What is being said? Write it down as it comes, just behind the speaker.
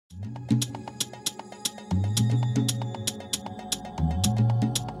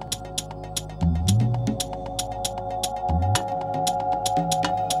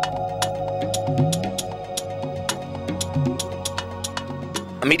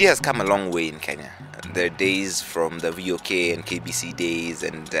Media has come a long way in Kenya. There are days from the VOK and KBC days,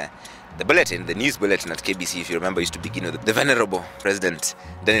 and the bulletin, the news bulletin at KBC, if you remember, used to begin with the venerable President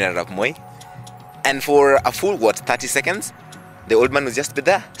Daniel Arap Moi. And for a full, 30 seconds, the old man would just be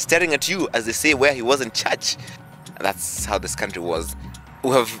there, staring at you, as they say, where he was in church. That's how this country was.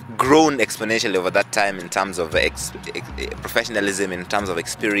 We have grown exponentially over that time in terms of professionalism, in terms of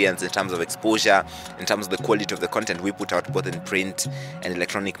experience, in terms of exposure, in terms of the quality of the content we put out both in print and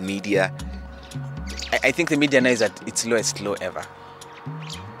electronic media. I think the media now is at its lowest low ever.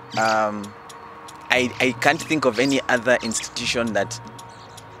 I can't think of any other institution that,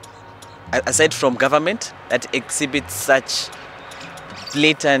 aside from government, that exhibits such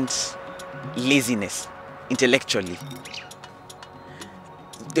blatant laziness intellectually.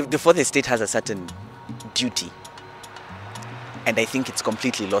 The fourth estate has a certain duty, and I think it's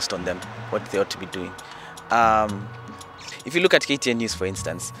completely lost on them what they ought to be doing. If you look at KTN News, for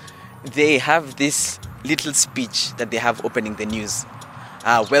instance, they have this little speech that they have opening the news.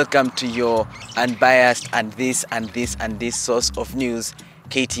 Welcome to your unbiased and this and this and this source of news,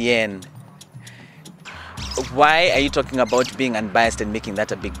 KTN. Why are you talking about being unbiased and making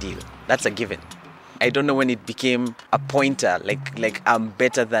that a big deal? That's a given. I don't know when it became a pointer, like I'm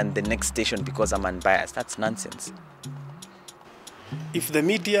better than the next station because I'm unbiased. That's nonsense. If the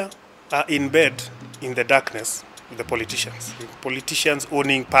media are in bed in the darkness with the politicians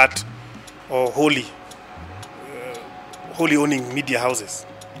owning part or wholly owning media houses,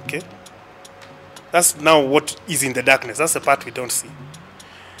 okay? That's now what is in the darkness. That's the part we don't see.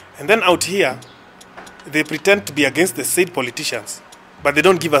 And then out here, they pretend to be against the said politicians, but they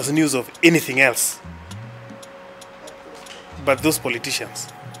don't give us news of anything else but those politicians.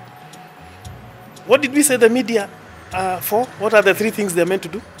 What did we say the media are for? What are the three things they're meant to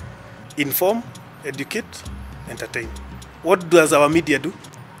do? Inform, educate, entertain. What does our media do?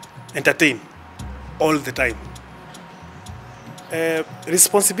 Entertain all the time.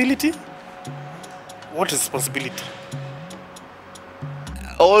 Responsibility? What responsibility?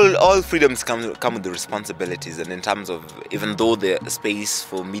 All freedoms come with the responsibilities, and in terms of, even though the space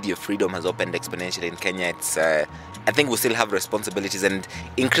for media freedom has opened exponentially in Kenya, it's I think we still have responsibilities, and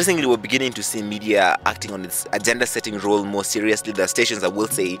increasingly we're beginning to see media acting on its agenda setting role more seriously. There are stations that will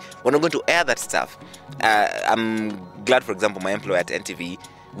say, we're not going to air that stuff. I'm glad, for example, my employer at NTV,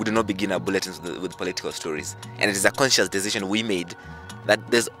 we do not begin our bulletins with political stories, and it is a conscious decision we made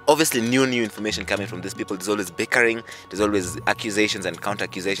that there's obviously new information coming from these people. There's always bickering, there's always accusations and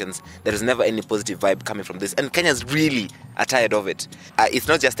counter-accusations. There is never any positive vibe coming from this, and Kenyans really are tired of it. It's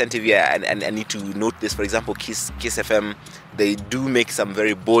not just NTV, and I need to note this. For example, Kiss FM, they do make some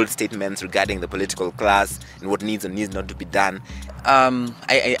very bold statements regarding the political class and what needs and needs not to be done.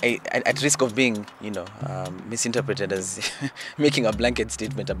 I at risk of being, misinterpreted as making a blanket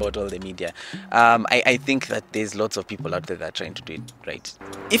statement about all the media, I think that there's lots of people out there that are trying to do it right.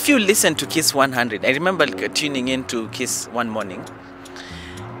 If you listen to Kiss 100, I remember tuning in to Kiss one morning,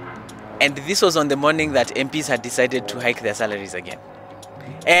 and this was on the morning that MPs had decided to hike their salaries again,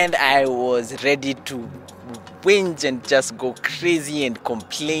 and I was ready to whinge and just go crazy and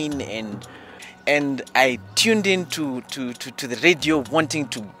complain, and I tuned in to the radio, wanting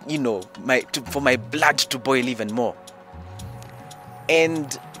to, for my blood to boil even more.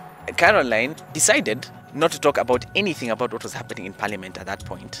 And Caroline decided not to talk about anything about what was happening in Parliament at that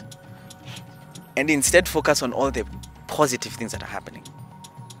point, and instead focus on all the positive things that are happening.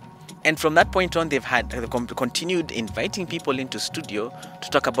 And from that point on, they've continued inviting people into studio to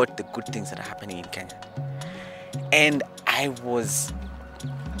talk about the good things that are happening in Kenya. And I was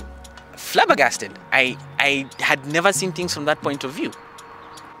flabbergasted. I had never seen things from that point of view.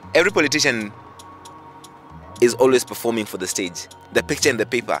 Every politician is always performing for the stage. The picture in the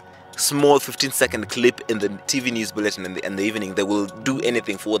paper, small 15-second clip in the TV news bulletin in the evening, they will do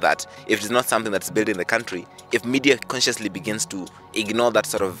anything for that. If it's not something that's building the country, if media consciously begins to ignore that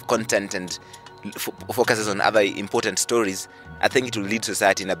sort of content and focuses on other important stories, I think it will lead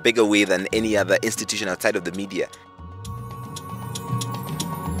society in a bigger way than any other institution outside of the media.